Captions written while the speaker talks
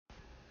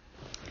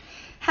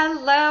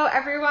Hello,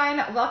 everyone.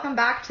 Welcome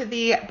back to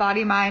the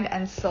Body, Mind,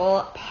 and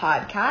Soul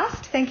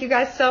podcast. Thank you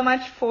guys so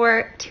much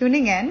for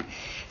tuning in.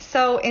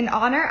 So in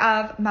honor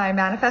of my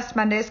Manifest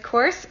Mondays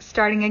course,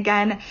 starting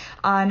again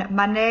on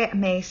Monday,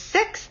 May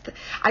 6th,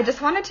 I just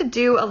wanted to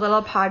do a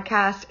little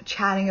podcast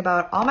chatting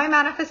about all my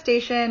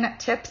manifestation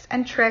tips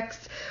and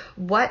tricks,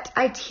 what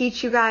I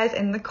teach you guys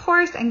in the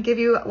course, and give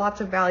you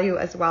lots of value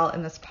as well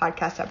in this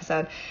podcast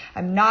episode.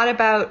 I'm not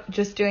about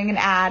just doing an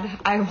ad.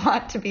 I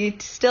want to be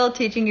still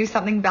teaching you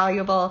something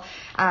valuable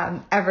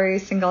every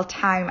single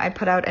time I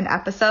put out an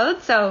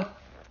episode. So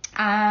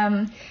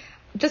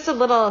just a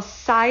little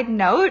side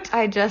note,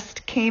 I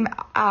just came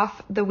off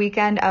the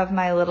weekend of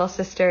my little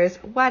sister's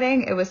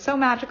wedding. It was so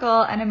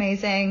magical and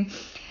amazing.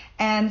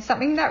 And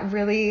something that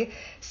really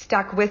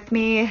stuck with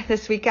me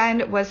this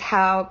weekend was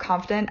how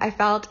confident I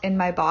felt in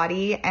my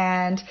body.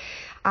 And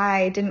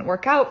I didn't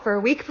work out for a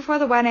week before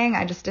the wedding.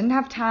 I just didn't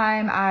have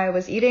time. I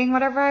was eating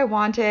whatever I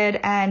wanted.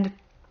 And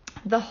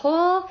the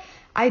whole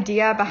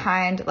idea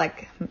behind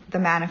like the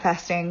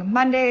Manifesting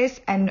Mondays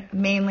and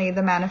mainly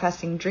the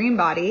Manifesting Dream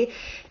Body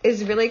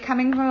is really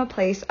coming from a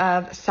place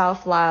of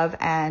self-love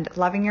and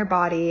loving your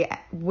body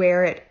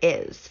where it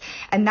is.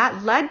 And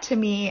that led to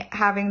me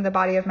having the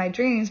body of my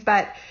dreams,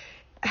 but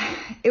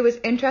it was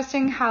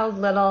interesting how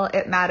little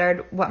it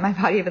mattered what my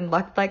body even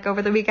looked like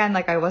over the weekend.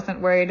 Like I wasn't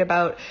worried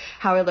about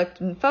how I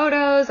looked in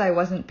photos. I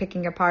wasn't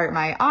picking apart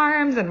my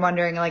arms and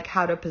wondering like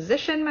how to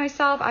position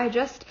myself. I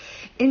just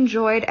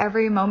enjoyed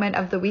every moment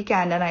of the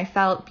weekend and I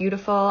felt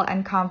beautiful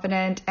and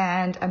confident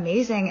and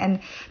amazing.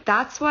 And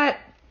that's what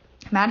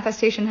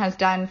manifestation has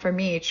done for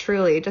me,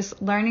 truly. Just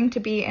learning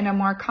to be in a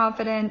more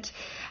confident,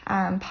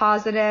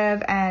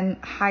 positive and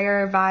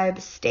higher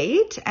vibe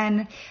state.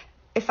 And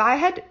if I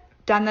had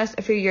done this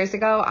a few years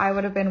ago, I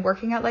would have been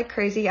working out like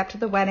crazy up to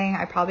the wedding.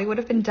 I probably would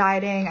have been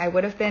dieting. I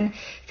would have been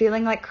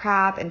feeling like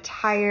crap and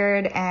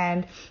tired,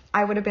 and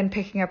I would have been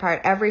picking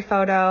apart every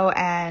photo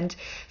and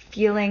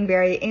feeling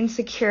very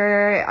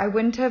insecure. I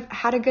wouldn't have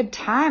had a good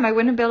time. I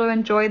wouldn't have been able to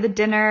enjoy the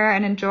dinner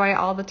and enjoy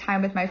all the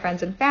time with my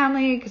friends and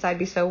family because I'd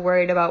be so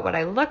worried about what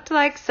I looked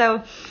like.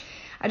 So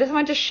I just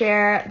wanted to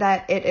share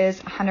that it is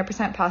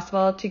 100%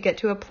 possible to get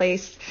to a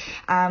place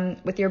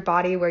with your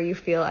body where you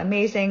feel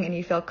amazing and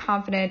you feel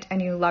confident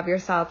and you love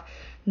yourself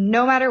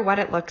no matter what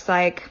it looks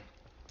like,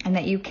 and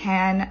that you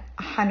can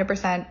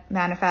 100%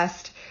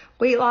 manifest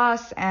weight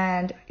loss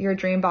and your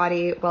dream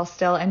body while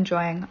still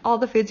enjoying all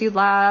the foods you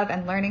love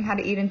and learning how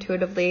to eat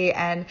intuitively.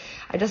 And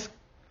I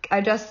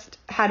just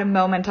had a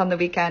moment on the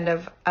weekend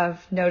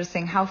of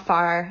noticing how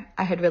far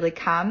I had really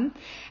come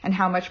and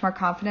how much more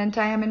confident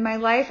I am in my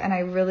life. And I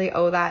really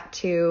owe that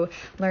to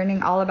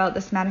learning all about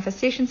this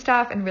manifestation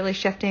stuff and really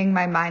shifting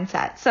my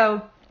mindset.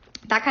 So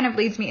that kind of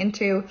leads me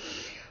into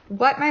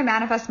what my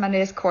Manifest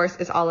Mondays course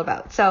is all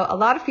about. So a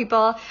lot of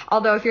people,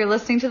 although if you're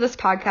listening to this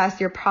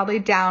podcast, you're probably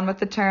down with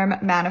the term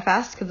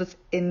manifest because it's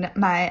in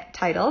my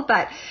title,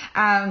 but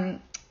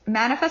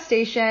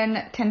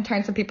manifestation can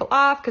turn some people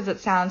off because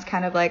it sounds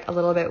kind of like a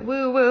little bit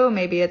woo-woo.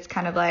 Maybe it's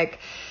kind of like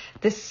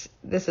this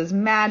is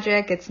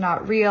magic, it's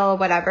not real,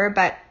 whatever.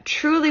 But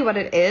truly what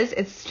it is,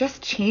 it's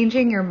just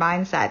changing your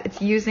mindset.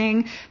 It's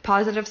using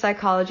positive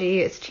psychology.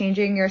 It's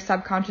changing your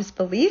subconscious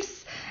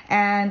beliefs,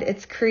 and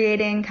it's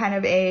creating kind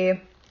of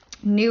a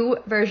new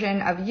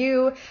version of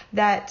you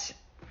that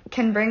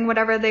can bring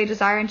whatever they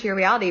desire into your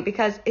reality,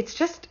 because it's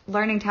just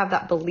learning to have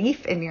that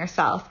belief in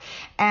yourself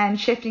and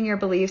shifting your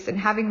beliefs and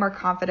having more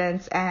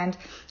confidence and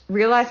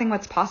realizing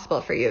what's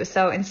possible for you.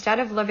 So instead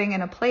of living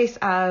in a place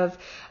of,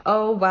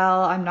 oh,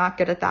 well, I'm not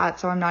good at that,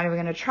 so I'm not even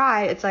going to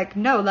try. It's like,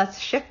 no, let's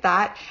shift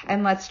that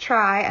and let's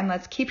try and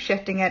let's keep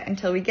shifting it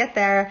until we get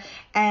there.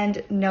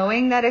 And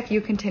knowing that if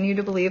you continue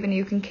to believe and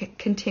you can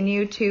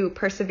continue to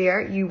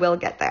persevere, you will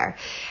get there.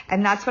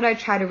 And that's what I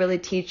try to really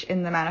teach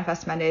in the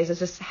Manifest Mondays, is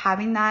just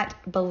having that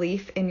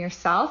belief in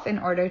yourself in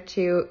order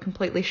to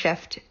completely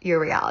shift your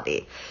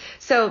reality.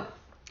 So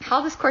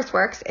how this course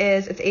works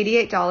is it's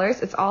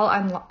 $88. It's all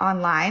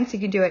online, so you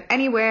can do it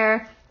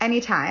anywhere,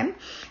 anytime.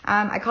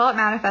 I call it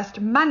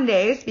Manifest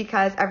Mondays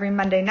because every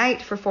Monday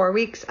night for 4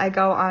 weeks, I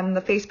go on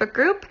the Facebook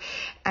group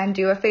and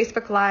do a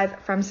Facebook Live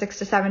from 6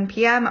 to 7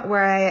 p.m.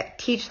 where I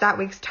teach that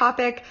week's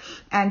topic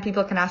and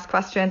people can ask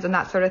questions and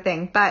that sort of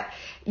thing. But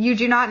you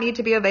do not need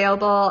to be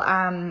available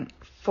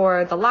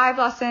for the live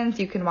lessons.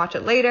 You can watch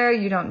it later.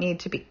 You don't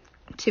need to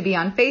be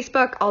on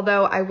Facebook,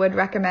 although I would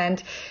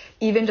recommend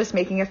even just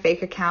making a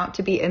fake account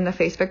to be in the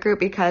Facebook group,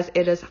 because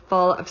it is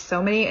full of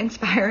so many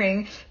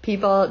inspiring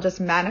people just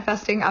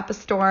manifesting up a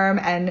storm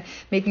and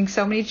making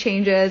so many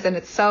changes. And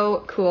it's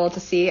so cool to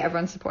see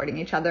everyone supporting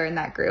each other in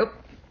that group.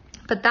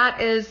 But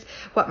that is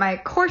what my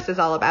course is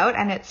all about,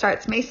 and it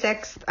starts May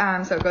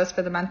 6th, so it goes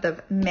for the month of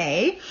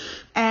May.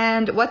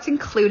 And what's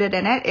included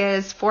in it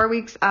is 4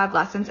 weeks of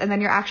lessons, and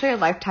then you're actually a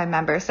lifetime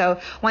member. So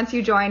once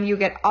you join, you're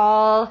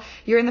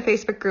in the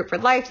Facebook group for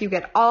life. You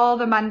get all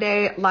the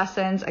Monday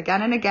lessons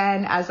again and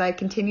again as I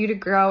continue to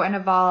grow and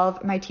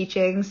evolve my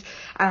teachings.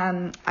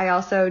 I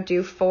also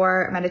do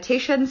 4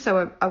 meditations,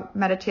 so a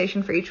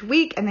meditation for each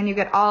week, and then you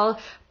get all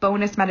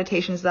bonus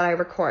meditations that I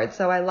record.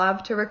 So I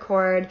love to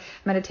record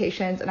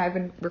meditations, and I've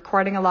been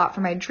recording a lot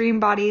for my Dream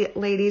Body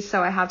ladies.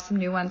 So I have some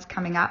new ones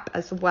coming up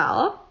as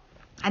well.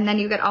 And then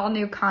you get all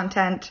new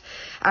content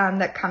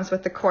that comes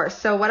with the course.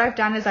 So what I've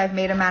done is I've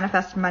made a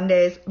Manifest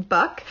Mondays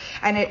book,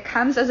 and it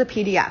comes as a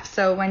PDF.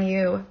 So when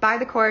you buy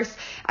the course,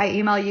 I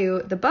email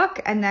you the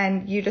book, and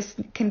then you just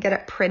can get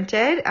it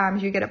printed.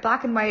 You get it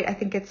black and white. I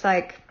think it's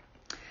like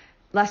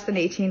less than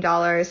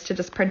 $18 to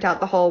just print out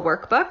the whole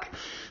workbook.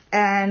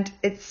 And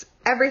it's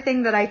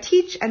everything that I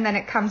teach, and then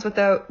it comes with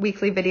a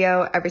weekly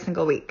video every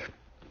single week.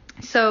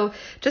 So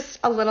just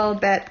a little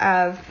bit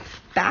of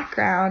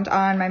background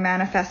on my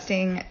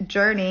manifesting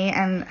journey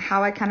and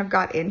how I kind of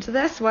got into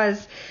this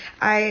was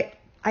I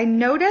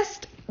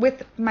noticed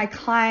with my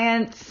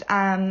clients,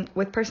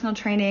 with personal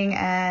training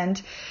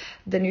and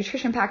the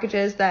nutrition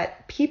packages,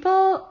 that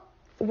people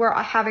were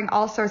having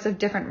all sorts of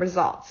different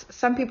results.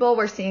 Some people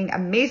were seeing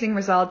amazing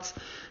results,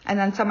 and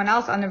then someone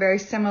else on a very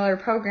similar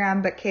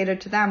program but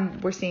catered to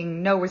them were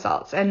seeing no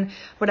results. And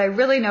what I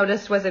really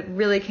noticed was it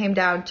really came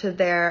down to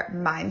their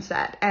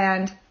mindset.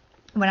 And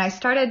when I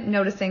started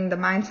noticing the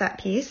mindset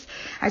piece,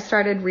 I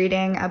started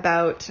reading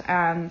about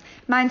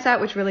mindset,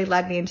 which really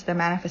led me into the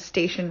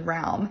manifestation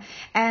realm.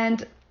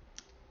 And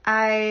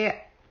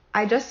I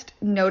just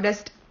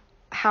noticed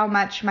how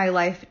much my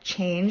life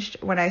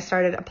changed when I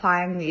started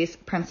applying these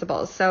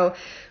principles. So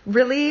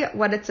really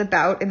what it's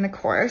about in the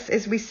course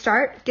is we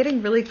start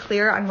getting really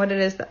clear on what it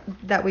is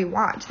that we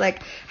want.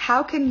 Like,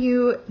 how can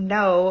you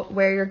know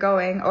where you're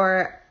going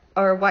or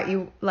what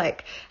you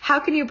like? How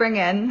can you bring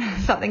in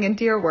something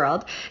into your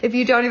world if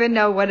you don't even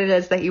know what it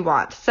is that you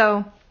want?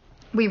 So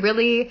we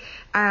really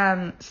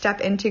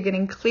step into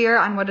getting clear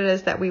on what it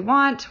is that we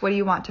want. What do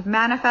you want to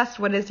manifest?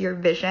 What is your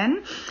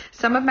vision?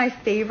 Some of my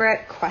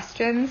favorite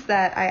questions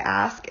that I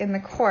ask in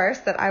the course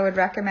that I would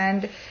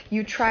recommend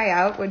you try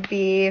out would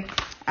be,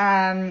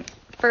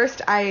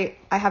 first, I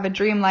have a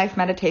dream life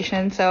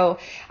meditation. So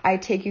I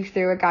take you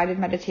through a guided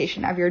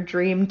meditation of your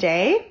dream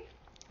day.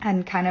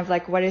 And kind of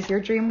like, what is your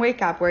dream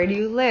wake up? Where do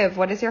you live?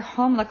 What does your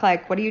home look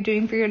like? What are you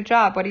doing for your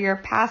job? What are your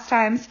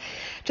pastimes?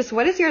 Just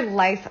what does your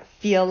life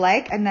feel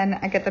like? And then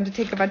I get them to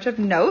take a bunch of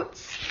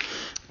notes.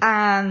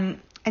 And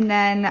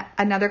then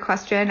another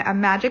question, a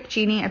magic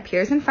genie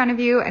appears in front of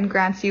you and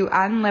grants you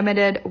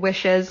unlimited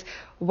wishes.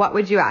 What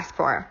would you ask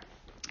for?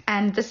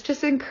 And this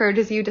just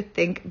encourages you to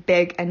think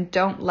big and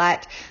don't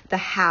let the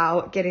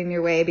how get in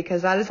your way,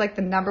 because that is like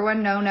the number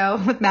one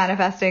no-no with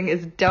manifesting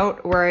is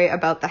don't worry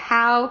about the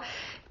how.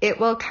 It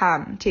will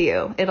come to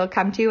you. It'll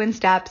come to you in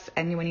steps.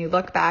 And when you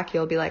look back,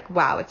 you'll be like,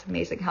 wow, it's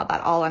amazing how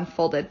that all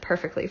unfolded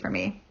perfectly for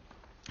me.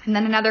 And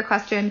then another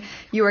question,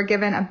 you are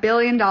given $1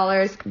 billion.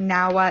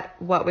 Now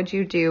what would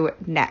you do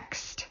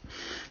next?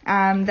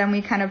 Then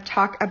we kind of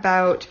talk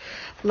about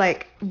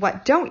like,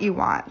 what don't you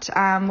want?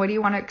 What do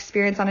you want to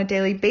experience on a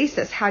daily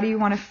basis? How do you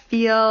want to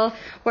feel?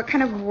 What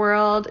kind of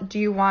world do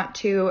you want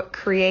to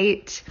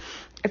create?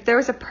 If there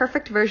was a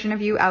perfect version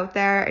of you out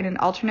there in an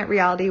alternate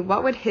reality,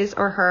 what would his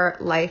or her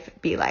life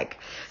be like?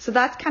 So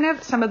that's kind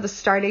of some of the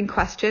starting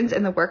questions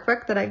in the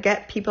workbook that I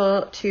get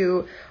people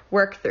to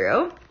work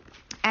through.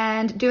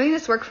 And doing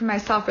this work for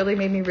myself really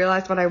made me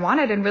realize what I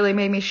wanted and really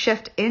made me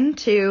shift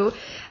into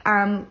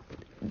kind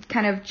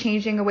of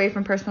changing away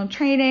from personal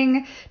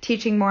training,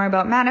 teaching more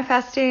about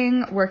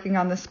manifesting, working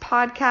on this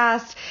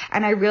podcast.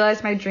 And I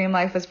realized my dream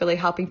life was really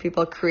helping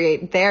people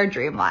create their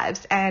dream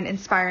lives and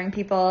inspiring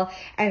people.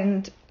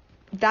 And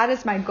that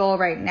is my goal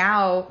right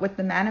now with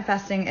the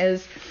manifesting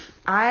is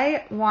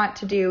I want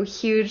to do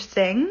huge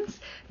things,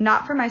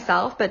 not for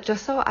myself, but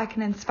just so I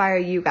can inspire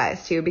you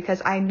guys too,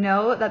 because I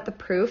know that the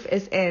proof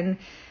is in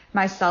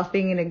myself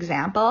being an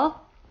example.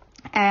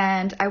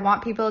 And I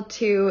want people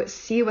to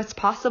see what's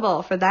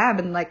possible for them.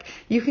 And like,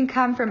 you can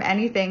come from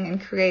anything and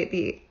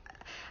create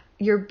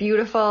your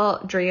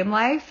beautiful dream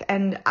life.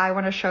 And I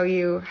want to show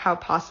you how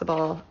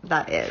possible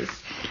that is.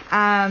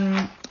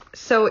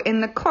 So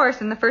in the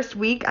course, in the first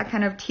week, I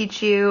kind of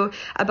teach you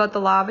about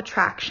the law of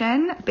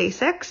attraction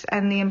basics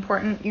and the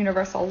important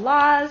universal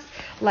laws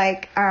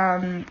like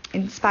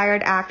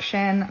inspired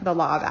action, the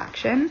law of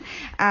action,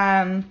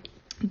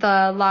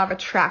 the law of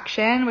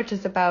attraction, which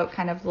is about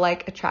kind of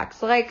like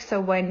attracts like. So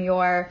when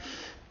you're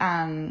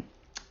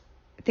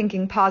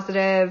thinking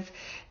positive,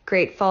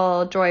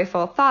 grateful,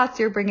 joyful thoughts,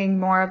 you're bringing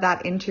more of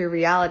that into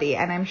reality.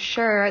 And I'm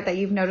sure that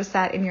you've noticed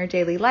that in your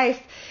daily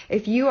life.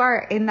 If you are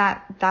in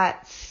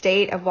that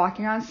state of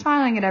walking around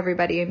smiling at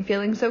everybody and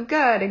feeling so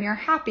good and you're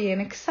happy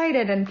and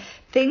excited and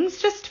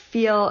things just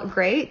feel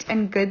great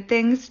and good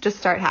things just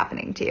start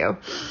happening to you.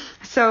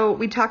 So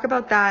we talk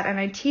about that, and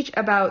I teach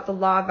about the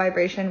law of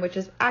vibration, which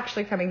is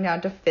actually coming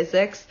down to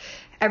physics.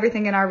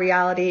 Everything in our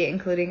reality,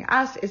 including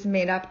us, is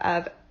made up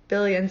of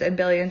billions and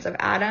billions of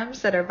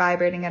atoms that are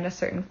vibrating at a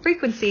certain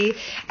frequency.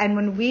 And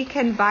when we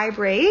can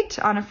vibrate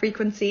on a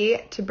frequency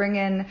to bring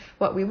in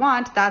what we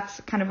want, that's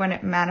kind of when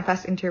it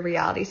manifests into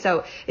reality.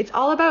 So it's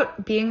all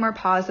about being more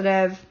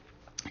positive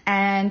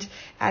and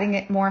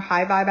adding more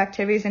high vibe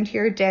activities into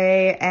your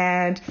day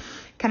and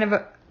kind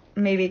of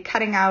maybe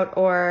cutting out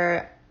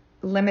or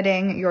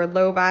limiting your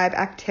low vibe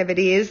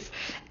activities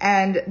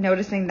and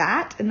noticing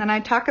that. And then I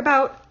talk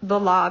about the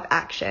law of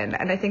action.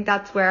 And I think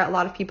that's where a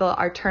lot of people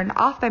are turned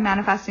off by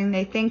manifesting.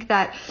 They think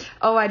that,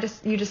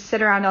 you just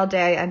sit around all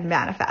day and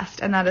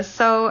manifest. And that is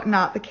so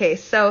not the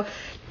case. So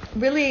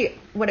really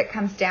what it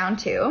comes down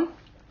to,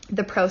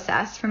 the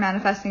process for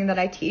manifesting that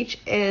I teach,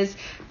 is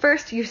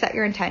first you set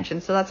your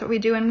intention. So that's what we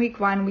do in week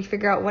 1. We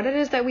figure out what it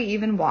is that we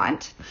even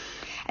want.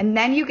 And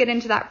then you get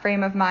into that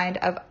frame of mind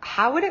of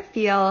how would it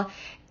feel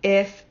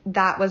if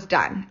that was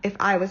done, if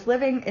I was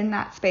living in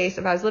that space,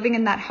 if I was living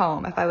in that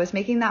home, if I was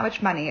making that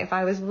much money, if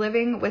I was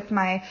living with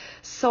my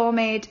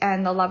soulmate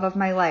and the love of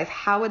my life,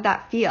 how would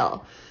that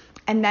feel?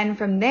 And then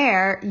from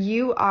there,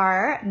 you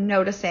are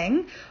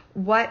noticing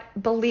what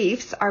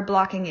beliefs are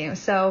blocking you.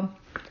 So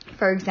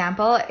for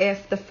example,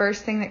 if the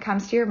first thing that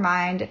comes to your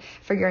mind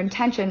for your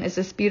intention is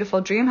this beautiful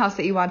dream house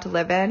that you want to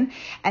live in,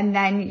 and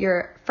then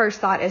your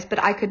first thought is, but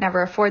I could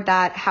never afford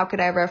that. How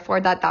could I ever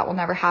afford that? That will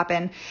never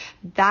happen.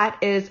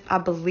 That is a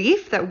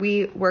belief that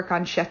we work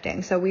on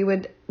shifting. So we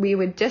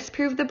would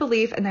disprove the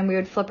belief, and then we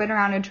would flip it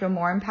around into a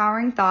more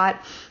empowering thought.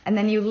 And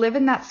then you live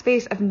in that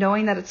space of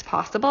knowing that it's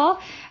possible.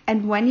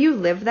 And when you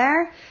live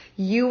there,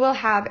 you will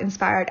have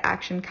inspired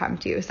action come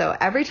to you. So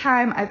every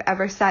time I've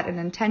ever set an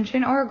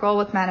intention or a goal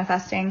with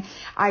manifesting,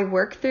 I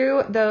work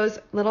through those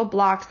little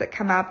blocks that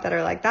come up that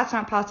are like, that's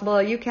not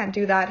possible. You can't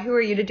do that. Who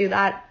are you to do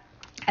that?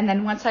 And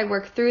then once I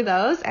work through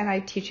those, and I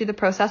teach you the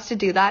process to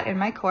do that in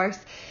my course,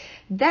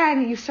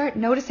 then you start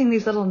noticing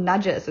these little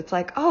nudges. It's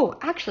like, oh,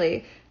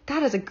 actually,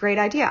 that is a great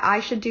idea. I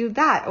should do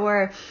that.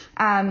 Or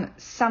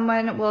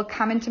someone will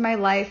come into my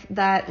life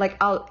that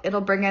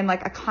it'll bring in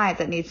like a client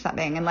that needs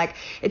something. And like,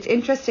 it's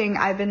interesting.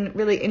 I've been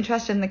really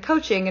interested in the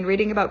coaching and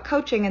reading about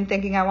coaching and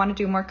thinking I want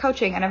to do more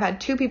coaching. And I've had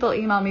 2 people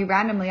email me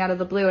randomly out of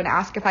the blue and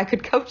ask if I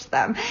could coach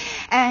them.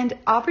 And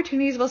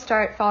opportunities will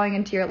start falling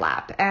into your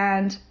lap.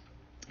 And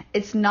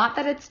it's not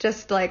that it's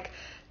just like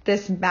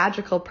this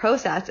magical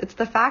process. It's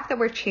the fact that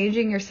we're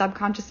changing your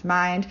subconscious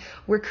mind.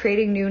 We're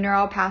creating new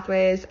neural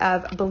pathways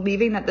of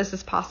believing that this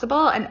is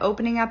possible and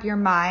opening up your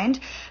mind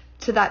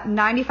to that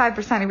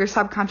 95% of your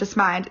subconscious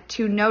mind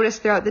to notice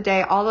throughout the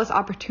day all those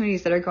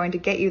opportunities that are going to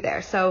get you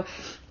there. So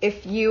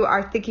if you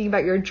are thinking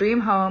about your dream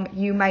home,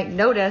 you might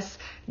notice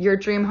your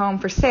dream home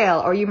for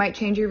sale, or you might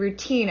change your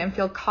routine and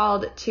feel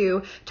called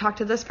to talk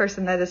to this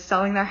person that is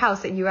selling their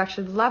house that you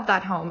actually love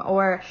that home.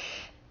 Or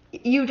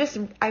you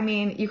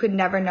could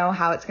never know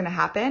how it's going to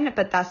happen,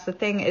 but that's the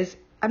thing is,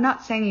 I'm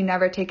not saying you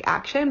never take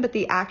action, but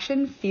the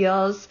action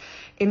feels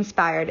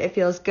inspired. It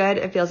feels good.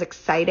 It feels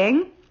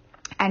exciting.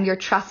 And you're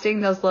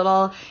trusting those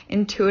little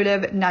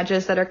intuitive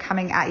nudges that are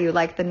coming at you,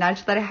 like the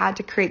nudge that I had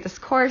to create this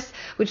course,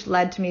 which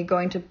led to me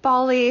going to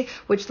Bali,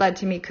 which led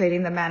to me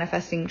creating the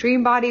Manifesting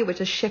Dream Body,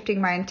 which is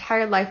shifting my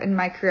entire life and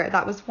my career.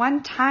 That was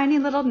one tiny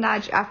little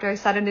nudge after I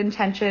set an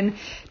intention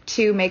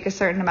to make a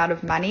certain amount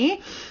of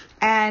money.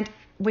 And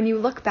when you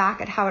look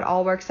back at how it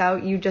all works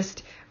out, you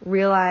just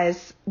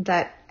realize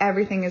that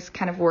everything is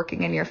kind of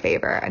working in your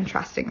favor, and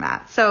trusting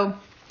that. So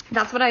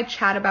that's what I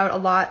chat about a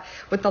lot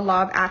with the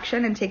law of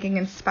action and taking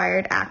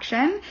inspired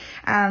action.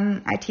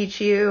 I teach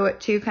you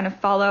to kind of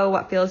follow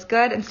what feels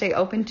good and stay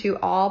open to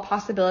all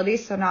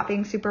possibilities. So not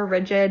being super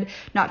rigid,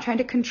 not trying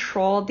to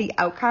control the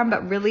outcome,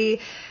 but really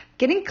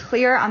getting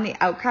clear on the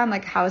outcome,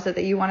 like how is it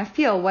that you want to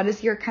feel? What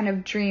is your kind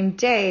of dream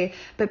day?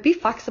 But be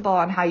flexible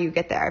on how you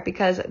get there,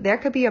 because there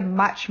could be a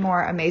much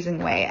more amazing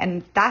way.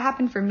 And that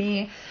happened for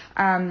me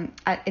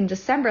in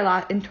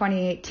December in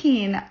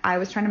 2018. I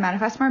was trying to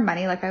manifest more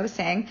money, like I was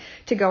saying,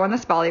 to go on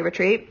this Bali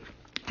retreat.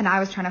 And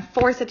I was trying to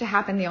force it to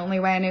happen the only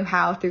way I knew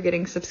how, through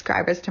getting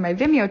subscribers to my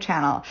Vimeo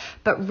channel.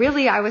 But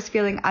really, I was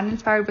feeling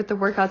uninspired with the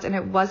workouts, and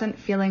it wasn't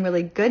feeling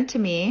really good to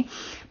me.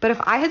 But if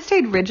I had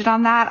stayed rigid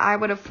on that, I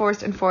would have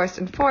forced and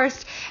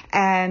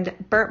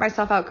burnt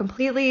myself out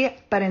completely.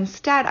 But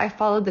instead, I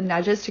followed the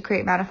nudges to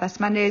create Manifest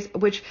Mondays,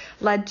 which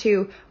led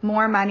to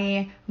more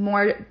money,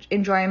 more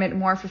enjoyment,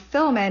 more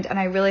fulfillment. And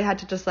I really had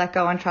to just let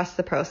go and trust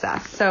the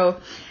process. So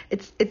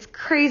it's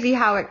crazy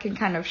how it can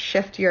kind of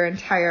shift your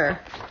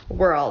entire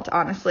world,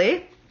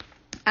 honestly.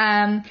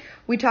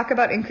 We talk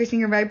about increasing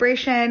your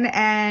vibration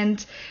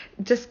and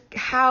just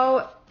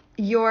how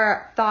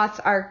your thoughts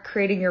are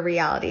creating your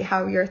reality,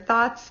 how your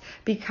thoughts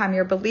become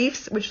your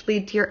beliefs, which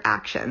lead to your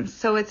actions.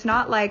 So it's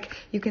not like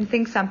you can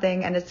think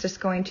something and it's just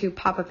going to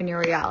pop up in your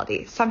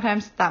reality.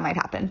 Sometimes that might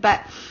happen,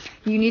 but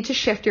you need to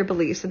shift your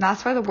beliefs, and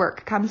that's where the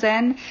work comes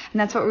in. And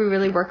that's what we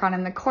really work on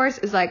in the course,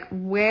 is like,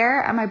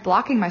 where am I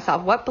blocking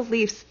myself? What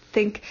beliefs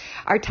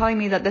are telling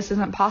me that this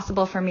isn't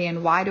possible for me,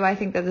 and why do I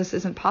think that this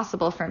isn't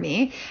possible for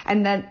me?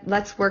 And then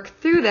let's work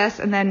through this,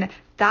 and then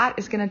that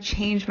is going to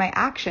change my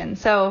action.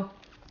 So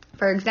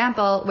for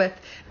example, with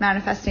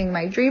manifesting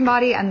my dream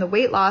body and the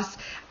weight loss,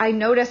 I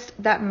noticed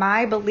that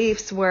my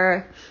beliefs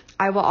were,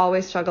 I will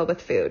always struggle with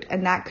food.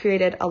 And that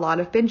created a lot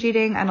of binge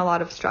eating and a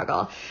lot of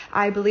struggle.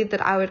 I believed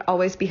that I would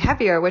always be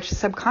heavier, which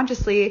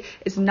subconsciously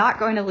is not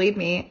going to lead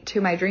me to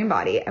my dream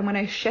body. And when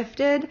I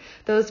shifted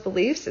those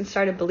beliefs and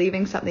started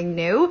believing something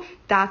new,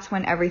 that's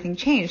when everything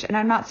changed. And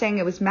I'm not saying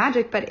it was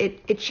magic, but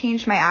it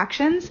changed my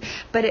actions,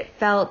 but it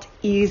felt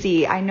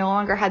easy. I no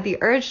longer had the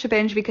urge to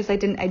binge because I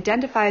didn't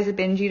identify as a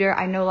binge eater.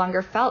 I no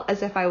longer felt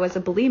as if I was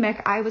a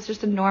bulimic. I was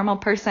just a normal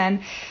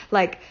person,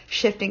 like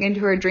shifting into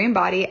her dream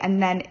body. And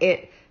then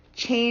it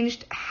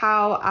changed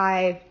how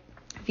I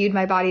viewed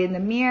my body in the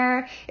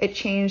mirror. It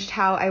changed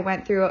how I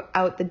went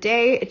throughout the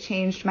day. It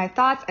changed my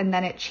thoughts, and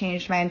then it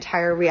changed my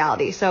entire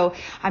reality. So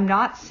I'm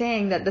not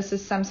saying that this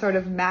is some sort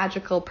of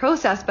magical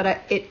process, but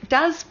it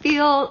does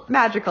feel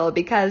magical,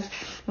 because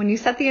when you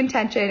set the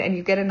intention and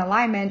you get in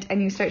alignment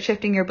and you start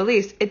shifting your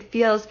beliefs,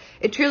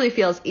 it truly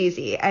feels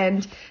easy.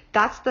 And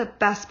that's the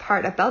best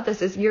part about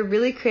this, is you're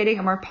really creating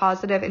a more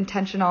positive,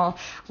 intentional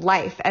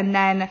life. And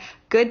then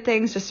good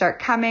things just start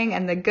coming,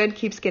 and the good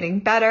keeps getting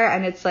better.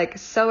 And it's like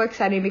so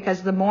exciting,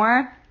 because the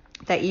more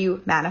that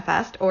you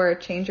manifest or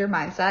change your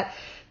mindset,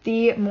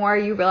 the more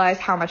you realize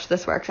how much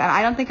this works. And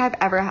I don't think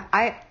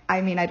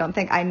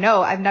I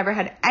know I've never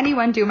had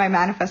anyone do my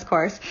manifest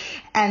course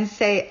and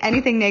say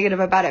anything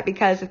negative about it,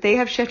 because if they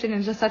have shifted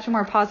into such a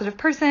more positive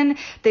person,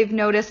 they've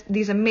noticed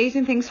these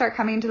amazing things start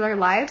coming into their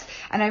lives.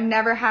 And I've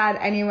never had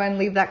anyone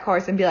leave that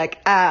course and be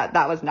like,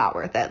 that was not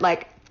worth it.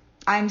 Like,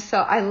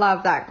 I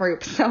love that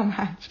group so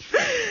much.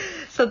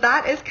 So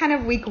that is kind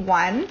of week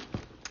 1.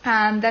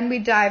 Then we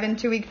dive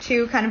into week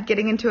 2, kind of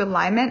getting into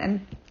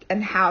alignment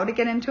and how to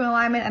get into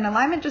alignment. And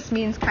alignment just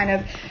means kind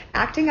of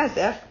acting as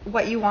if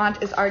what you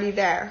want is already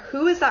there.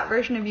 Who is that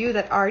version of you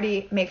that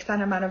already makes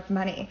that amount of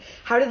money?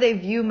 How do they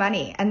view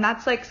money? And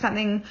that's like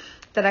something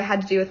that I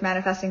had to do with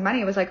manifesting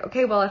money. It was like,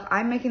 okay, well, if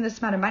I'm making this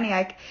amount of money,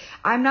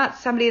 I'm not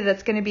somebody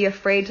that's going to be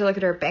afraid to look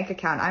at her bank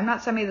account. I'm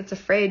not somebody that's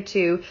afraid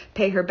to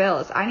pay her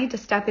bills. I need to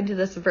step into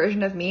this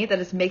version of me that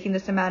is making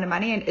this amount of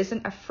money and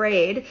isn't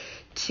afraid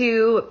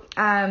to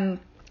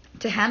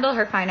handle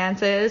her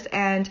finances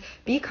and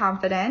be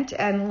confident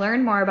and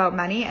learn more about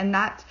money. And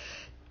that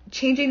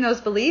changing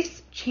those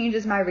beliefs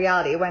changes my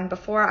reality. When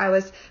before I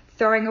was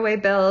throwing away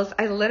bills,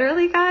 I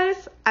literally,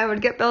 guys, I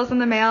would get bills in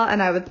the mail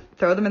and I would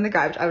throw them in the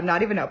garbage. I would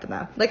not even open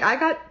them. Like I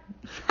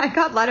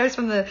got letters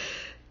from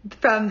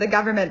the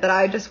government that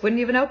I just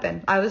wouldn't even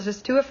open. I was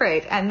just too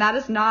afraid. And that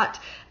is not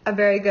a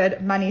very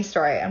good money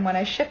story. And when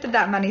I shifted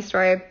that money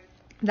story,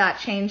 that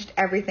changed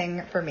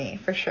everything for me,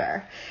 for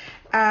sure.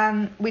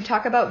 We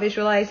talk about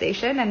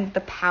visualization and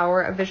the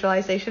power of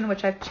visualization,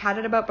 which I've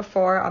chatted about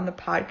before on the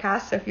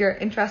podcast. So if you're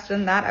interested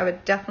in that, I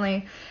would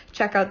definitely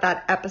check out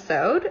that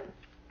episode.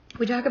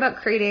 We talk about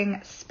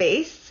creating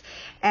space,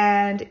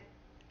 and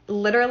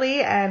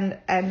literally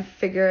and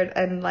figured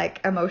and like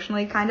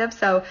emotionally kind of.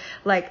 So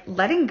like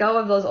letting go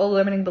of those old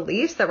limiting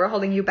beliefs that were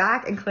holding you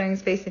back and clearing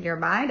space in your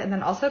mind, and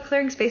then also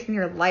clearing space in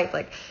your life,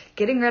 like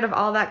getting rid of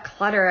all that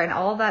clutter and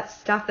all that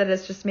stuff that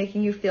is just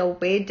making you feel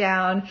weighed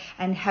down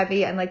and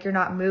heavy and like you're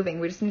not moving.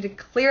 We just need to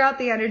clear out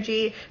the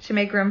energy to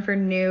make room for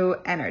new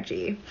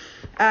energy.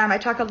 I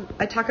talk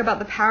about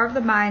the power of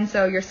the mind,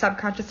 so your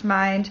subconscious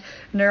mind,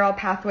 neural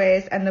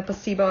pathways, and the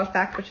placebo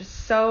effect, which is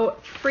so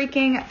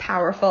freaking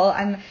powerful.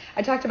 And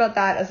I talked about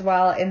that as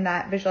well in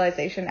that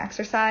visualization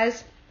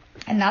exercise.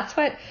 And that's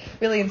what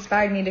really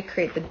inspired me to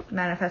create the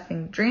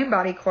Manifesting Dream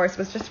Body course,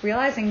 was just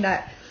realizing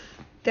that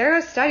there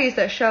are studies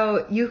that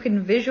show you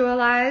can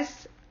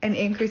visualize and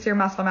increase your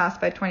muscle mass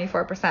by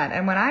 24%.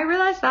 And when I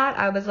realized that,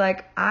 I was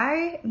like,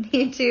 I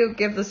need to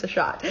give this a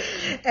shot.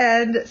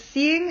 And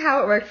seeing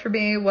how it worked for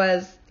me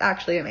was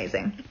actually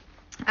amazing.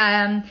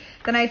 Then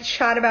I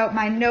chat about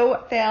my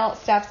no-fail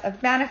steps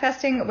of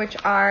manifesting, which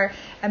are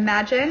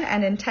imagine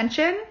and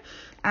intention,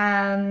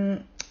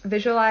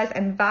 visualize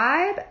and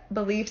vibe,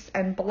 beliefs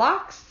and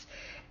blocks.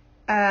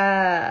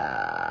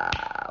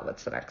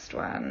 What's the next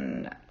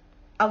one?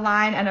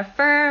 Align and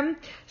affirm,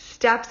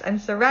 steps and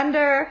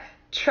surrender,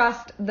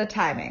 trust the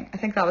timing. I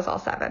think that was all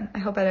 7. I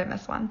hope I didn't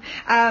miss one.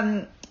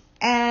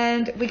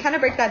 And we kind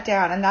of break that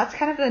down, and that's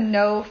kind of the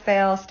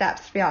no-fail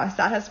steps, to be honest.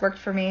 That has worked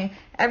for me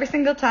every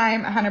single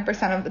time,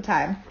 100% of the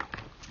time.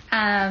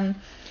 And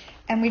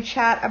we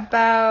chat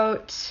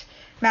about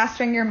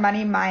mastering your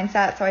money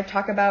mindset. So I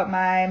talk about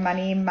my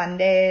Money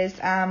Mondays,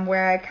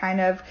 where I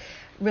kind of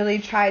really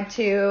tried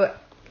to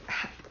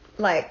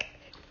like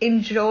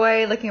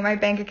enjoy looking at my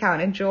bank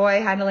account,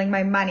 enjoy handling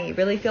my money,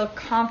 really feel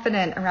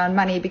confident around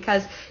money,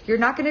 because you're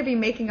not going to be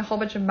making a whole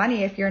bunch of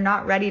money if you're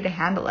not ready to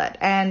handle it.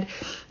 And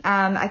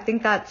I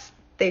think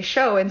they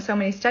show in so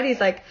many studies,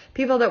 like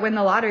people that win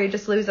the lottery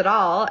just lose it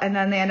all and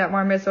then they end up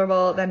more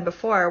miserable than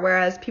before.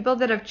 Whereas people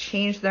that have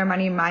changed their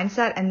money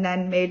mindset and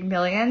then made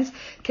millions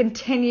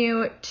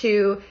continue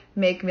to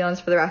make millions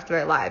for the rest of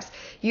their lives.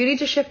 You need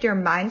to shift your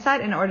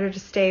mindset in order to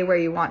stay where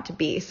you want to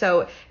be.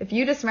 So if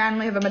you just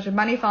randomly have a bunch of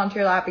money fall into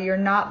your lap, but you're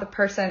not the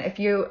person, if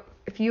you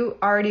if you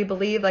already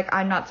believe like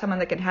I'm not someone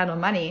that can handle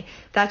money,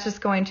 that's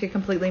just going to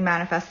completely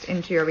manifest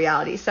into your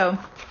reality. So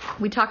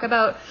we talk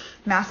about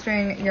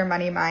mastering your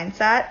money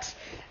mindset.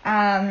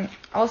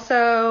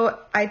 Also,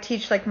 I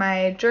teach like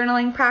my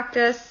journaling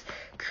practice,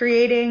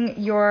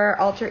 creating your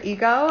alter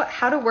ego,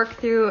 how to work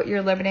through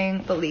your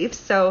limiting beliefs.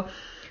 So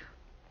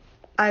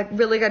a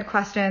really good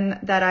question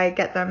that I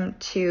get them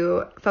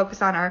to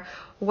focus on are,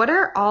 what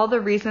are all the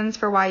reasons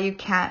for why you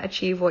can't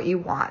achieve what you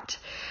want?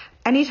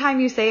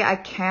 Anytime you say I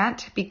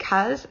can't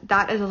because,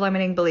 that is a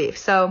limiting belief.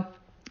 So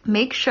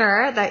make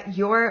sure that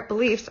your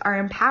beliefs are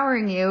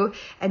empowering you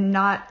and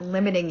not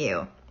limiting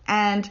you.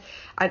 And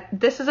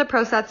this is a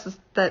process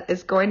that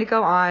is going to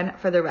go on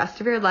for the rest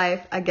of your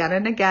life. Again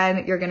and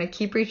again, you're going to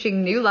keep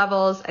reaching new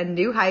levels and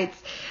new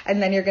heights,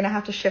 and then you're going to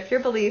have to shift your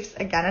beliefs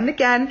again and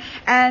again.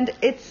 And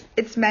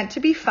it's meant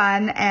to be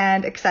fun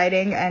and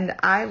exciting. And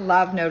I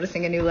love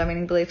noticing a new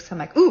limiting belief. So I'm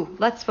like, ooh,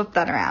 let's flip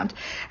that around.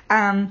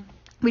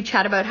 We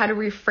chat about how to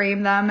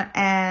reframe them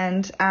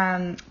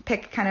and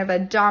pick kind of a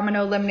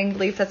domino limiting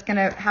belief that's going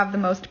to have the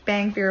most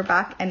bang for your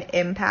buck and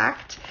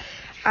impact.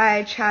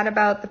 I chat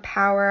about the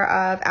power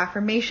of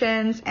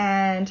affirmations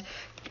and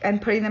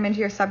putting them into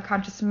your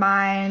subconscious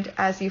mind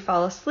as you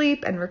fall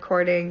asleep, and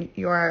recording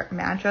your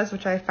mantras,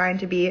 which I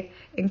find to be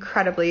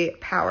incredibly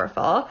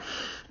powerful.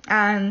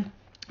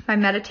 My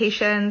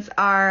meditations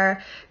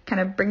are kind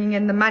of bringing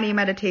in the money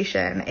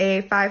meditation,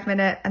 a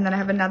 5-minute, and then I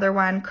have another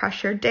one,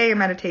 crush your day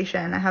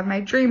meditation. I have my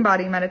dream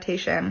body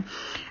meditation.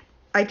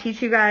 I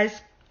teach you guys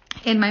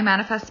in my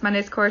Manifest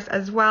Mondays course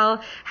as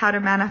well how to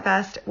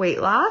manifest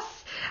weight loss,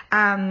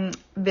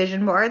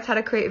 vision boards, how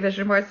to create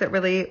vision boards that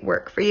really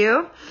work for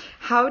you,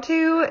 how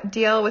to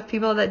deal with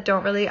people that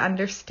don't really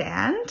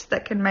understand,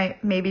 that can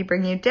maybe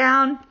bring you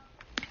down,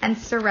 and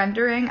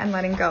surrendering and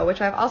letting go, which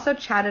I've also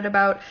chatted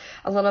about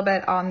a little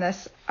bit on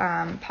this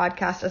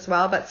podcast as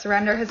well. But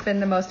surrender has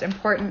been the most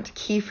important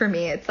key for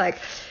me. It's like,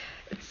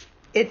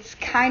 it's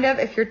kind of,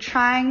 if you're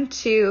trying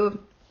to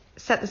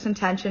set this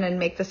intention and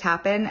make this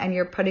happen, and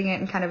you're putting it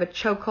in kind of a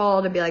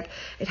chokehold and be like,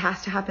 it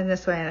has to happen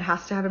this way and it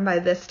has to happen by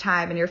this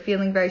time, and you're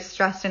feeling very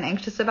stressed and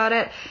anxious about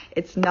it,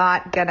 it's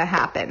not gonna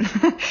happen.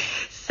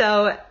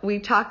 So we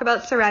talk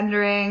about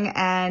surrendering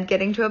and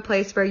getting to a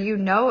place where you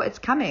know it's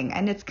coming,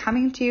 and it's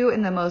coming to you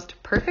in the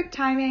most perfect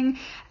timing.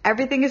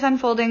 Everything is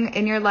unfolding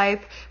in your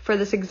life for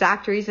this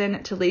exact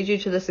reason, to lead you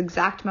to this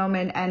exact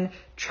moment, and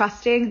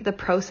trusting the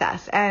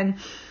process. And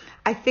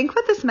I think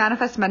what this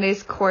Manifest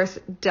Mondays course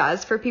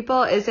does for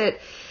people is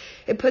it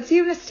puts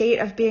you in a state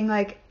of being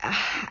like,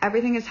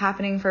 everything is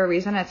happening for a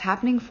reason. It's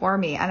happening for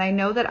me. And I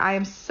know that I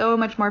am so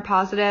much more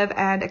positive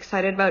and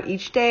excited about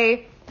each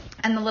day.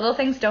 And the little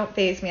things don't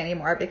faze me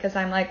anymore, because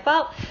I'm like,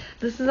 well,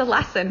 this is a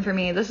lesson for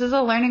me. This is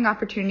a learning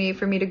opportunity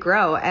for me to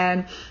grow.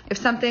 And if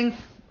something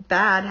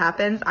bad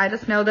happens, I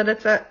just know that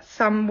it's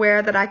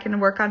somewhere that I can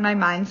work on my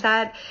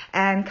mindset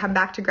and come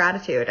back to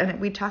gratitude. And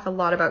we talk a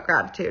lot about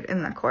gratitude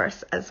in the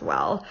course as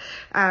well.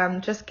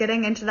 Just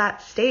getting into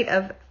that state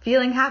of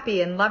feeling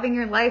happy and loving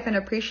your life and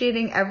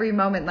appreciating every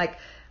moment. Like,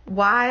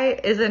 why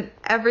isn't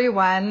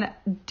everyone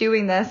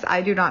doing this?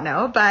 I do not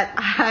know, but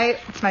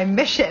it's my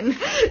mission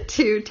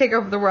to take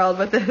over the world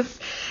with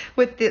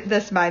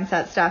this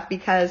mindset stuff,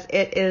 because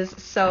it is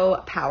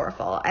so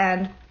powerful.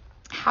 And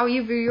how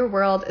you view your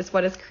world is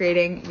what is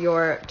creating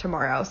your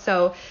tomorrow.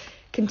 So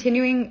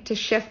continuing to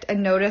shift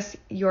and notice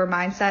your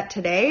mindset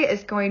today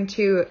is going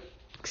to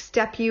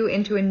step you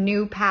into a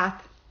new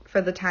path for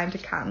the time to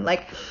come.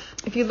 Like,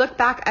 if you look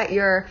back at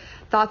your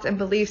thoughts and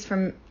beliefs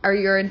or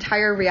your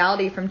entire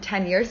reality from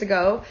 10 years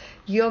ago,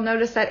 you'll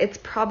notice that it's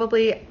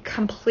probably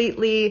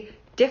completely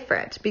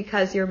different,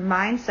 because your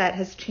mindset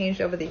has changed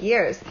over the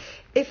years.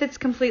 If it's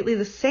completely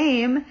the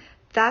same,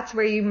 that's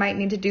where you might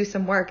need to do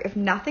some work. If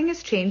nothing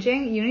is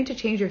changing, you need to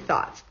change your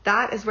thoughts.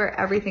 That is where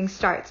everything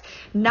starts.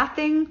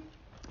 Nothing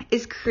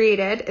is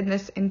created in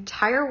this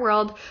entire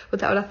world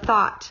without a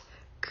thought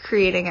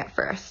creating it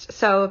first.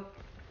 So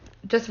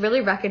just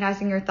really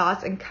recognizing your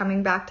thoughts and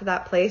coming back to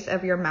that place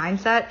of your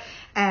mindset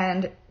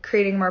and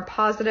creating more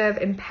positive,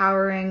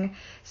 empowering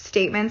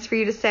statements for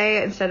you to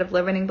say instead of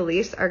limiting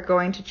beliefs are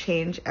going to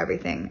change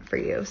everything for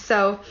you.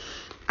 So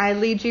I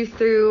lead you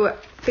through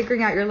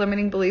figuring out your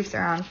limiting beliefs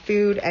around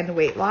food and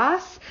weight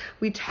loss.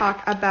 We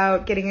talk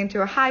about getting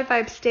into a high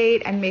vibe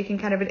state and making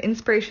kind of an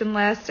inspiration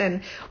list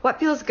and what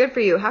feels good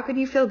for you. How can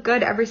you feel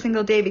good every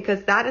single day?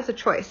 Because that is a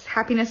choice.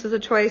 Happiness is a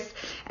choice,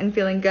 and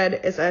feeling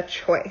good is a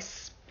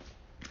choice.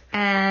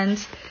 And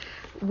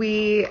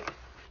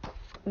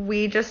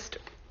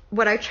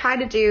what I try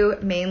to do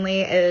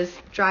mainly is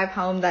drive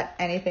home that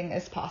anything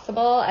is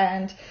possible.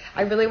 And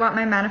I really want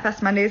my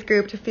Manifest Mondays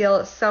group to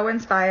feel so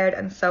inspired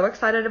and so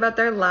excited about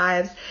their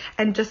lives,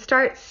 and just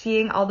start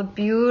seeing all the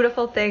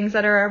beautiful things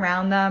that are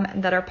around them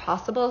and that are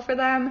possible for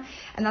them.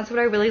 And that's what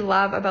I really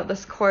love about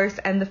this course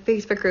and the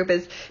Facebook group,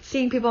 is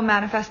seeing people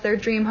manifest their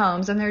dream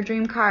homes and their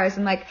dream cars,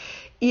 and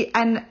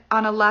and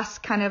on a less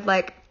kind of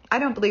like I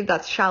don't believe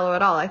that's shallow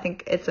at all. I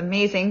think it's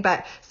amazing.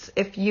 But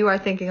if you are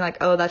thinking like,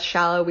 oh, that's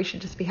shallow, we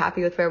should just be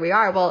happy with where we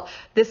are. Well,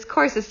 this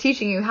course is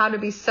teaching you how to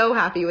be so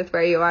happy with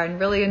where you are and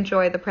really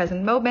enjoy the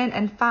present moment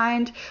and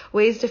find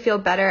ways to feel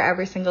better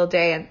every single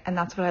day. And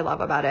that's what I love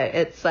about it.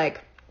 It's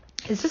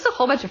just a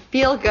whole bunch of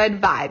feel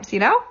good vibes, you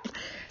know?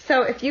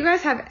 So if you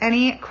guys have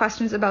any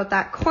questions about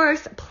that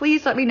course,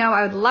 please let me know.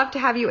 I would love to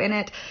have you in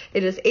it.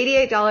 It is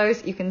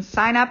 $88. You can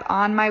sign up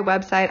on my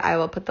website. I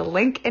will put the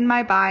link in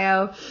my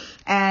bio,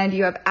 and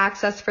you have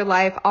access for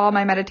life, all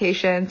my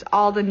meditations,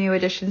 all the new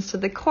additions to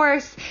the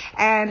course,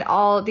 and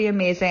all the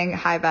amazing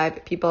high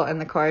vibe people in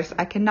the course.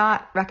 I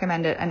cannot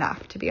recommend it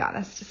enough, to be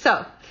honest.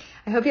 So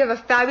I hope you have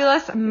a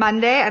fabulous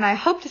Monday, and I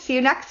hope to see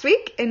you next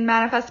week in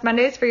Manifest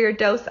Mondays for your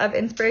dose of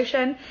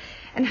inspiration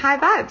and high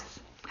vibes.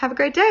 Have a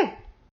great day.